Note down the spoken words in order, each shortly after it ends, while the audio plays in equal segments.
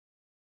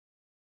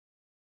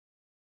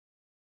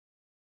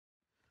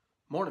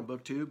Morning,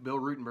 BookTube. Bill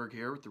Ruttenberg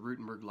here with the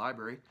Ruttenberg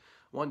Library.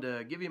 Wanted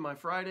to give you my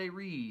Friday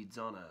reads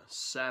on a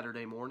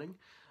Saturday morning.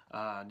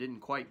 Didn't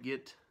quite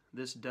get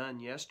this done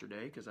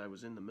yesterday because I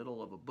was in the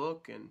middle of a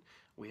book and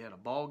we had a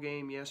ball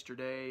game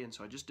yesterday, and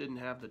so I just didn't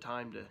have the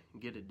time to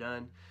get it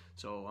done.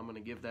 So I'm going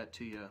to give that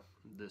to you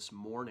this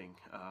morning.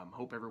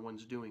 Hope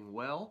everyone's doing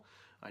well.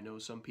 I know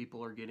some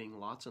people are getting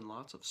lots and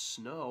lots of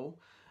snow.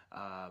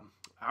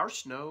 Our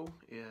snow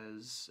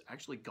is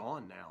actually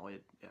gone now.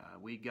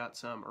 We got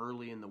some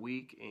early in the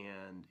week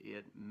and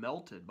it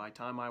melted. By the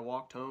time I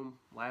walked home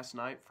last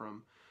night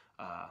from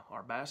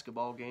our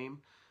basketball game,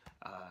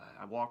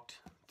 I walked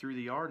through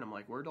the yard and I'm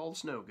like, where'd all the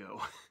snow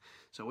go?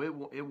 So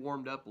it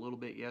warmed up a little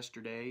bit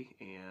yesterday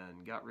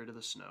and got rid of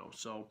the snow.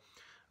 So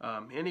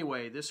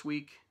anyway, this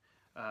week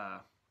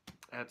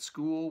at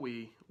school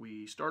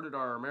we started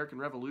our American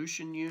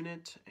Revolution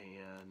unit,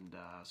 and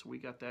so we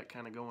got that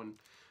kind of going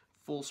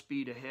full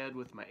speed ahead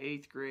with my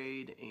 8th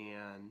grade,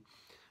 and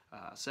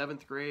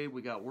 7th grade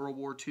we got World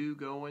War II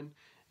going,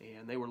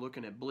 and they were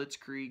looking at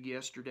Blitzkrieg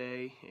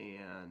yesterday,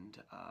 and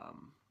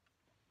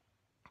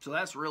so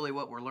that's really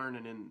what we're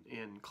learning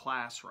in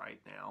class right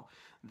now.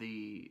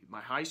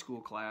 My high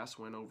school class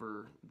went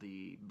over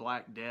the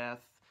Black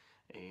Death,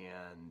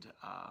 and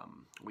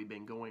we've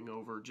been going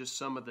over just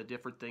some of the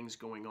different things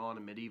going on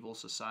in medieval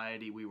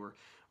society. We were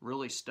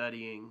really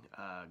studying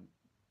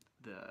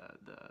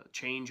the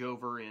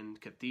changeover in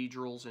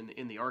cathedrals and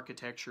in the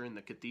architecture in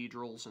the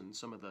cathedrals, and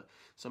some of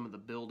the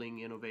building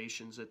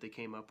innovations that they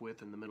came up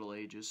with in the Middle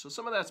Ages. So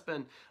some of that's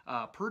been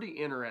pretty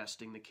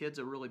interesting. The kids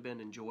have really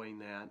been enjoying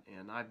that,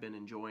 and I've been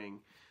enjoying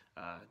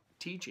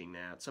teaching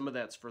that. Some of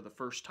that's for the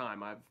first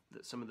time.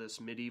 Some of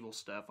this medieval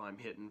stuff I'm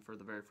hitting for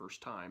the very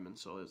first time, and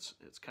so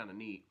it's kind of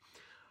neat.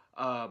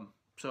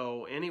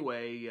 So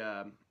anyway,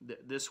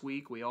 this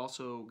week we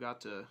also got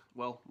to,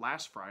 well,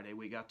 last Friday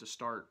we got to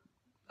start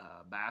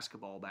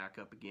basketball back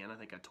up again. I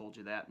think I told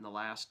you that in the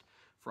last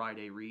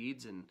Friday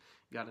reads, and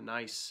got a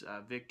nice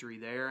victory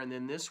there. And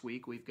then this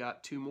week we've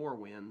got 2 more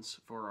wins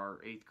for our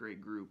 8th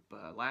grade group.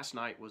 Last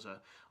night was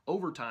a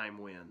overtime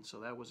win,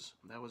 so that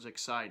was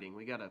exciting.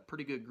 We got a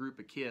pretty good group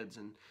of kids,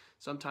 and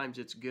sometimes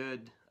it's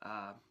good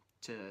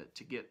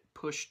to get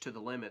pushed to the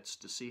limits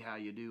to see how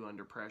you do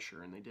under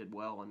pressure, and they did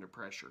well under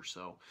pressure.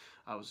 So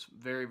I was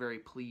very, very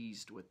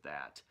pleased with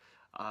that.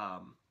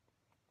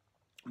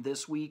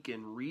 This week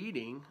in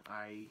reading,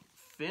 I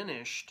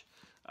finished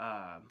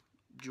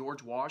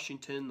George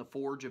Washington, The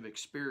Forge of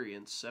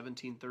Experience,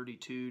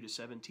 1732 to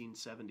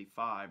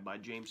 1775 by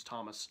James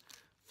Thomas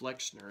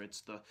Flexner.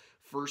 It's the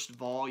first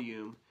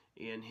volume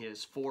in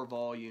his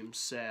 4-volume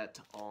set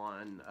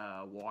on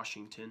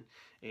Washington,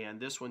 and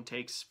this one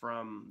takes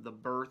from the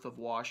birth of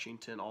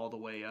Washington all the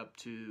way up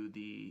to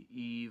the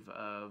eve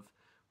of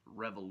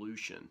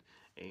Revolution,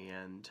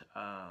 and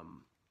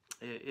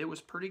it was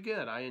pretty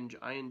good. I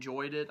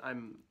enjoyed it.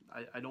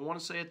 I don't want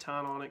to say a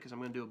ton on it because I'm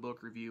going to do a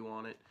book review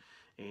on it,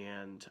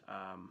 and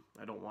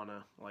I don't want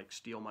to like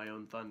steal my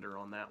own thunder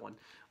on that one.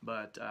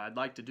 But I'd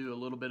like to do a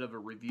little bit of a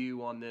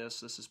review on this.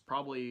 This is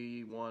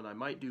probably one I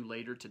might do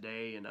later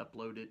today and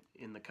upload it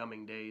in the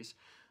coming days.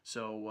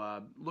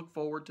 So look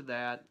forward to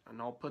that,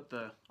 and I'll put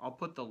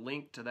the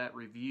link to that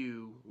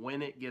review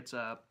when it gets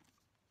up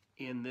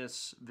in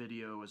this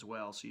video as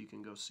well, so you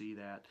can go see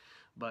that.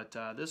 But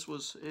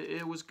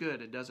it was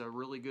good. It does a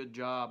really good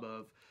job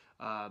of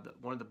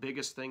one of the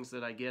biggest things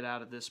that I get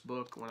out of this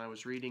book when I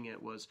was reading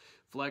it was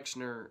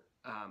Flexner.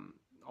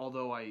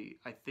 Although I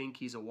think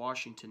he's a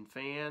Washington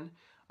fan,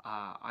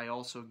 I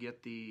also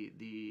get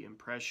the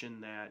impression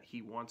that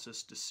he wants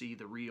us to see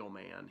the real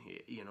man.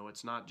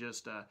 It's not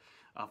just a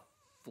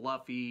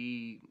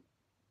fluffy,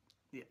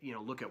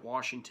 look at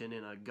Washington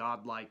in a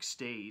godlike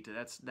state.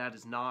 That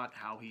is not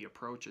how he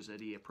approaches it.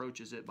 He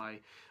approaches it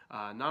by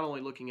not only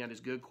looking at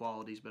his good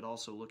qualities, but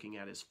also looking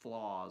at his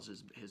flaws,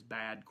 his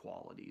bad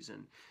qualities,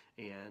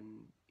 and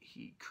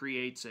he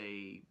creates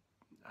a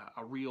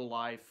real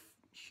life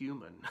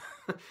human.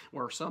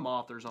 Where some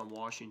authors on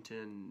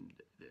Washington,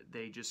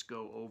 they just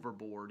go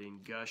overboard in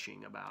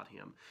gushing about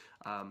him.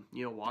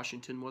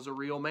 Washington was a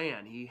real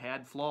man. He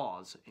had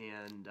flaws,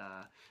 and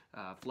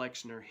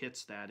Flexner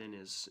hits that in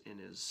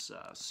his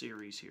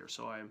series here.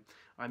 So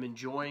I'm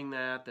enjoying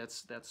that.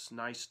 That's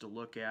nice to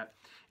look at.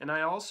 And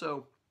I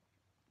also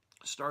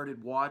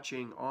started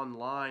watching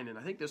online, and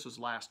I think this was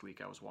last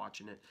week I was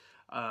watching it,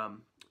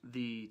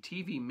 the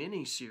TV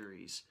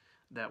miniseries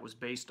that was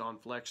based on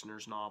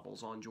Flexner's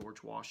novels on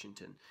George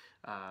Washington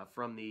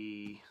from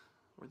the,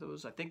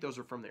 I think those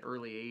are from the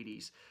early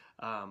 80s.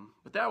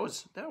 But that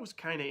was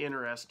kind of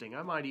interesting.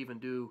 I might even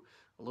do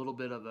a little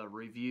bit of a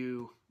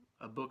review,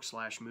 a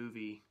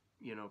book/movie,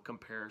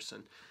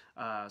 comparison.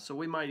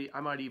 So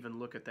I might even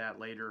look at that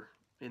later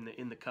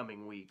in the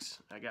coming weeks.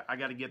 I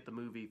got to get the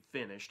movie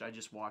finished. I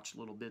just watched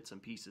little bits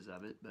and pieces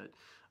of it, but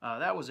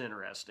that was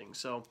interesting.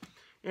 So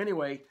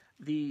anyway,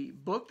 the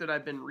book that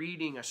I've been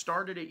reading, I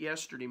started it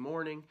yesterday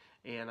morning,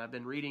 and I've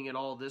been reading it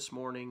all this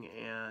morning,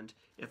 and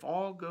if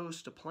all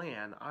goes to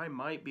plan, I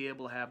might be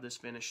able to have this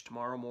finished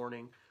tomorrow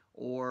morning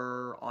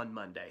or on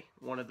Monday,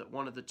 one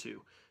of the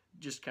two.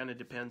 just kind of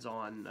depends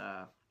on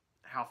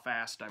how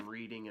fast I'm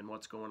reading and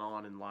what's going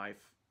on in life.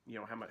 You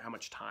know, how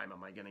much time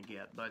am I going to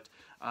get? But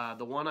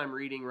the one I'm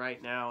reading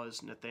right now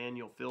is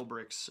Nathaniel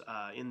Philbrick's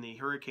In the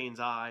Hurricane's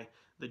Eye,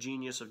 The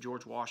Genius of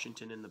George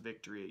Washington in the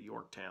Victory at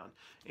Yorktown.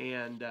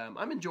 And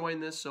I'm enjoying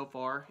this so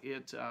far.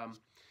 It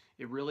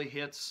really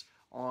hits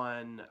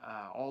on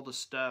all the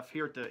stuff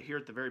here at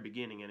the very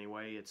beginning.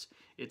 Anyway,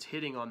 it's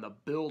hitting on the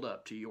build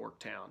up to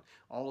Yorktown,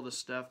 all of the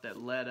stuff that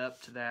led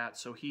up to that.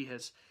 So he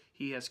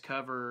has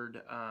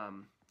covered.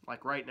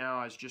 Like right now,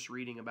 I was just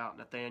reading about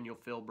Nathaniel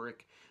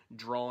Philbrick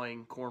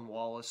drawing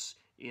Cornwallis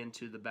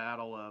into the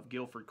Battle of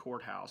Guilford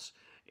Courthouse,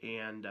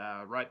 and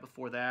right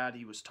before that,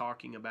 he was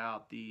talking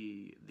about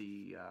the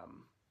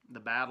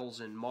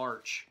battles in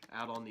March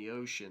out on the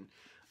ocean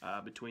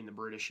between the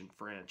British and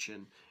French,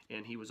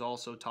 and he was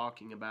also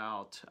talking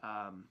about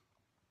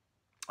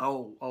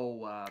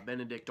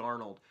Benedict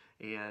Arnold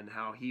and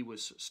how he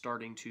was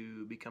starting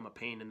to become a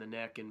pain in the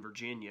neck in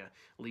Virginia,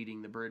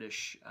 leading the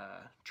British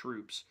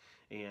troops,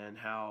 and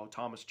how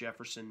Thomas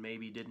Jefferson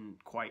maybe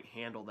didn't quite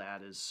handle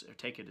that or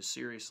take it as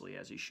seriously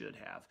as he should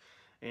have.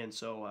 And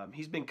so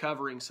he's been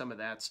covering some of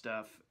that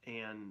stuff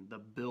and the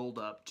build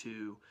up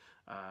to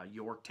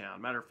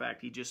Yorktown. Matter of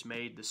fact, he just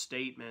made the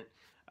statement,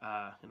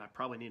 and I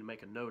probably need to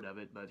make a note of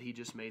it, but he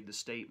just made the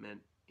statement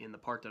in the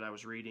part that I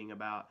was reading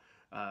about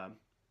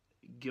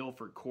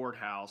Guilford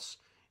Courthouse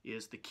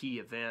is the key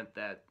event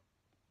that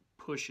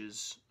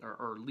pushes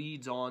or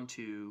leads on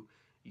to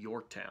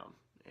Yorktown.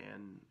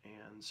 And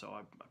so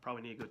I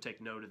probably need to go take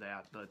note of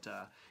that. But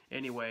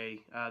anyway,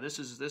 this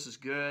is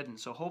good, and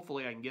so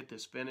hopefully I can get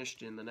this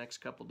finished in the next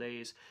couple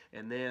days,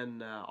 and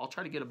then I'll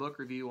try to get a book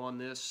review on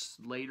this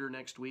later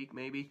next week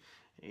maybe,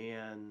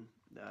 and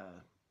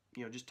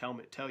you know, just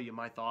tell you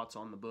my thoughts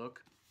on the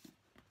book.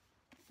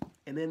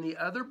 And then the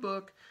other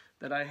book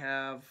that I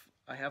have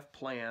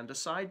planned,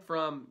 aside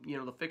from, you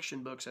know, the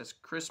fiction books as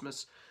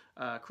Christmas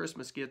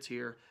gets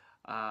here.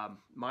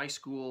 My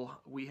school,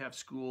 we have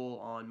school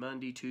on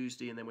Monday,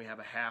 Tuesday, and then we have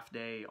a half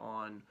day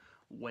on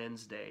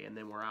Wednesday, and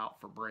then we're out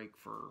for break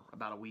for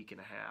about a week and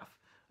a half.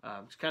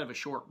 It's kind of a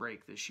short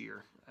break this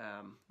year,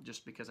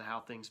 just because of how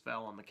things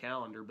fell on the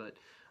calendar. But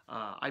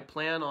I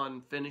plan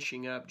on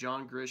finishing up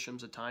John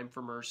Grisham's A Time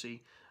for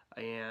Mercy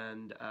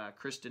and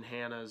Kristen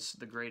Hanna's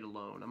The Great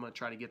Alone. I'm going to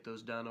try to get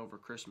those done over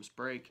Christmas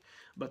break.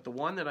 But the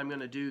one that I'm going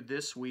to do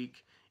this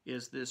week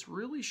is this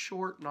really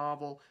short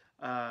novel,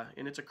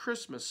 and it's a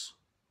Christmas.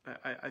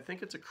 I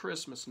think it's a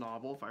Christmas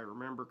novel, if I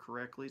remember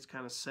correctly. It's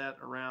kind of set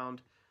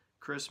around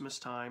Christmas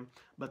time.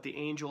 But The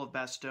Angel of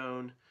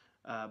Bastogne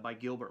by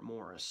Gilbert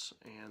Morris.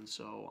 And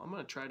so I'm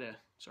going to try to,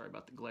 sorry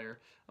about the glare,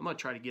 I'm going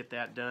to try to get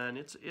that done.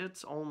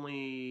 It's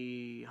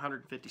only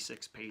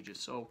 156 pages,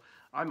 so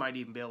I might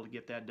even be able to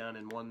get that done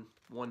in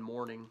one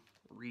morning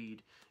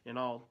read. And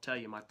I'll tell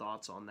you my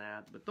thoughts on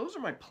that. But those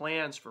are my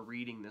plans for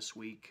reading this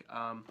week.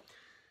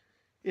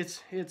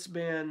 It's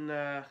been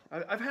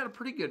I've had a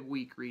pretty good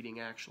week reading,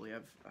 actually.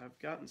 I've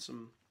gotten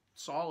some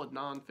solid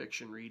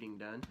nonfiction reading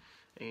done,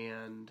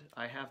 and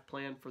I have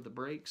planned for the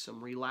break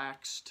some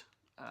relaxed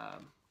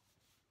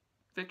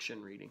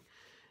fiction reading.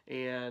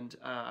 And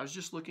I was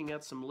just looking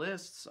at some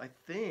lists. I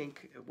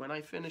think when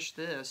I finish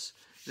this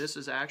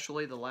is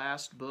actually the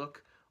last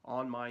book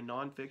on my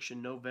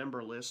nonfiction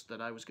November list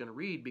that I was going to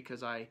read,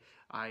 because I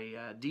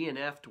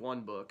DNF'd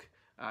one book.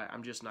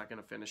 I'm just not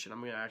going to finish it. I'm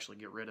going to actually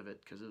get rid of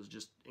it because it was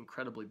just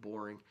incredibly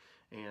boring,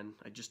 and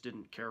I just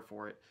didn't care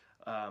for it.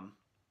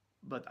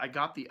 But I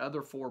got the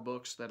other 4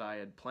 books that I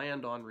had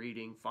planned on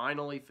reading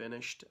finally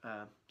finished.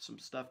 Some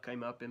stuff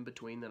came up in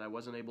between that I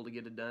wasn't able to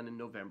get it done in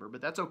November,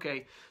 but that's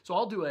okay. So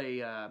I'll do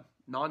a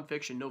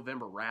nonfiction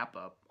November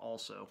wrap-up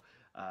also.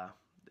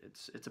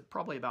 It's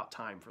probably about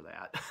time for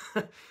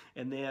that.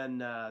 And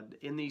then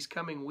in these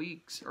coming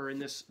weeks, or in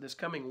this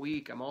coming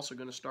week, I'm also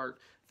going to start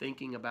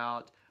thinking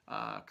about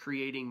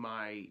creating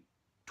my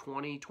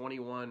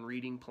 2021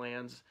 reading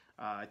plans.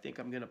 I think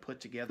I'm going to put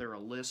together a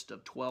list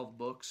of 12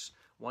 books,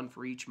 one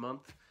for each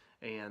month,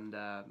 and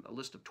a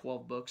list of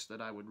 12 books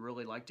that I would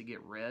really like to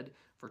get read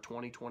for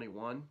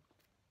 2021.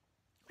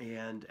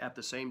 And at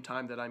the same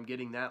time that I'm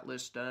getting that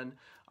list done,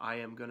 I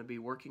am going to be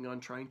working on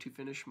trying to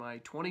finish my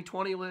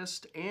 2020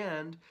 list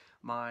and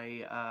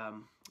my,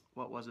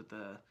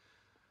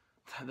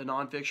 the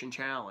nonfiction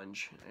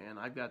challenge. And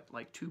I've got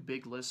like 2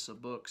 big lists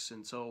of books,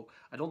 and so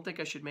I don't think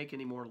I should make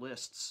any more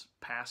lists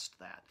past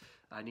that.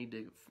 I need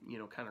to, you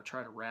know, kind of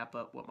try to wrap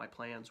up what my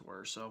plans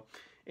were. So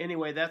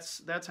anyway,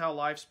 that's how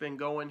life's been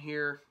going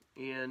here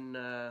in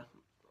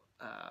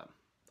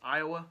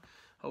Iowa.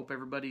 Hope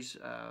everybody's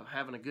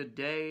having a good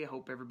day.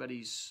 Hope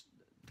everybody's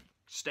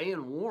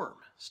staying warm,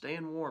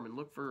 and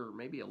look for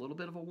maybe a little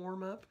bit of a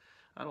warm up.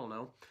 I don't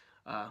know,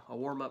 a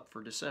warm up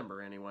for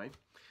December anyway.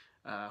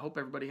 Hope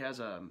everybody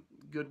has a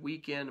good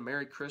weekend, a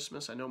Merry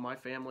Christmas. I know my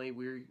family,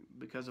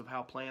 because of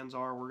how plans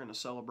are, we're going to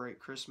celebrate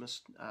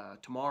Christmas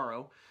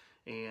tomorrow,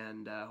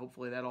 and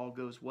hopefully that all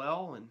goes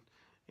well.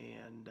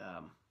 And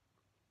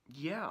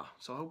yeah,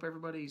 so I hope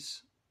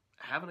everybody's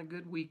having a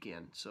good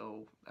weekend.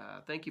 So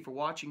thank you for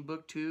watching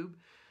BookTube,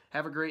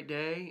 Have a great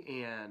day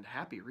and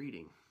happy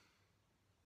reading.